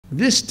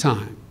This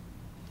time,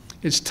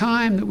 it's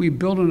time that we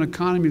build an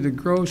economy that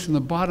grows from the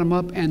bottom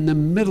up and the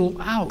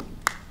middle out.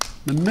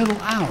 The middle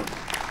out.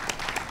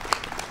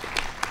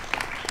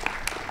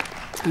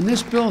 And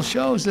this bill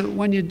shows that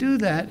when you do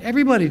that,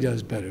 everybody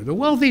does better. The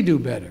wealthy do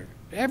better.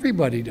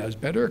 Everybody does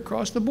better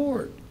across the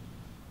board.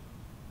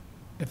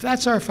 If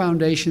that's our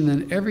foundation,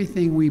 then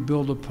everything we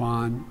build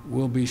upon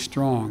will be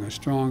strong, a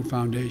strong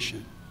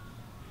foundation.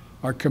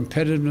 Our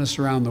competitiveness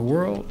around the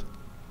world,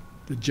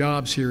 the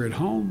jobs here at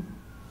home,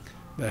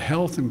 the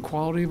health and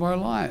quality of our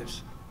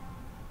lives.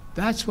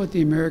 That's what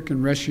the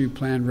American Rescue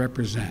Plan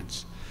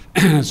represents.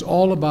 It's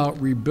all about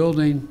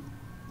rebuilding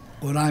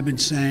what I've been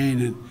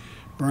saying, and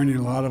Bernie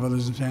and a lot of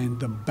others are saying,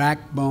 the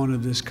backbone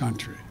of this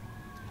country.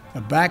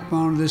 The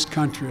backbone of this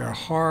country are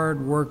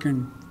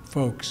hard-working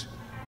folks.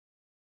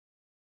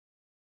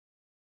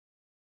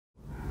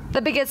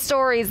 The biggest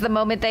stories the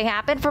moment they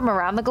happen from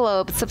around the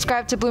globe.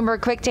 Subscribe to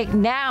Bloomberg Quick Take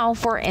now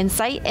for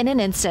insight in an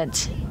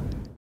instant.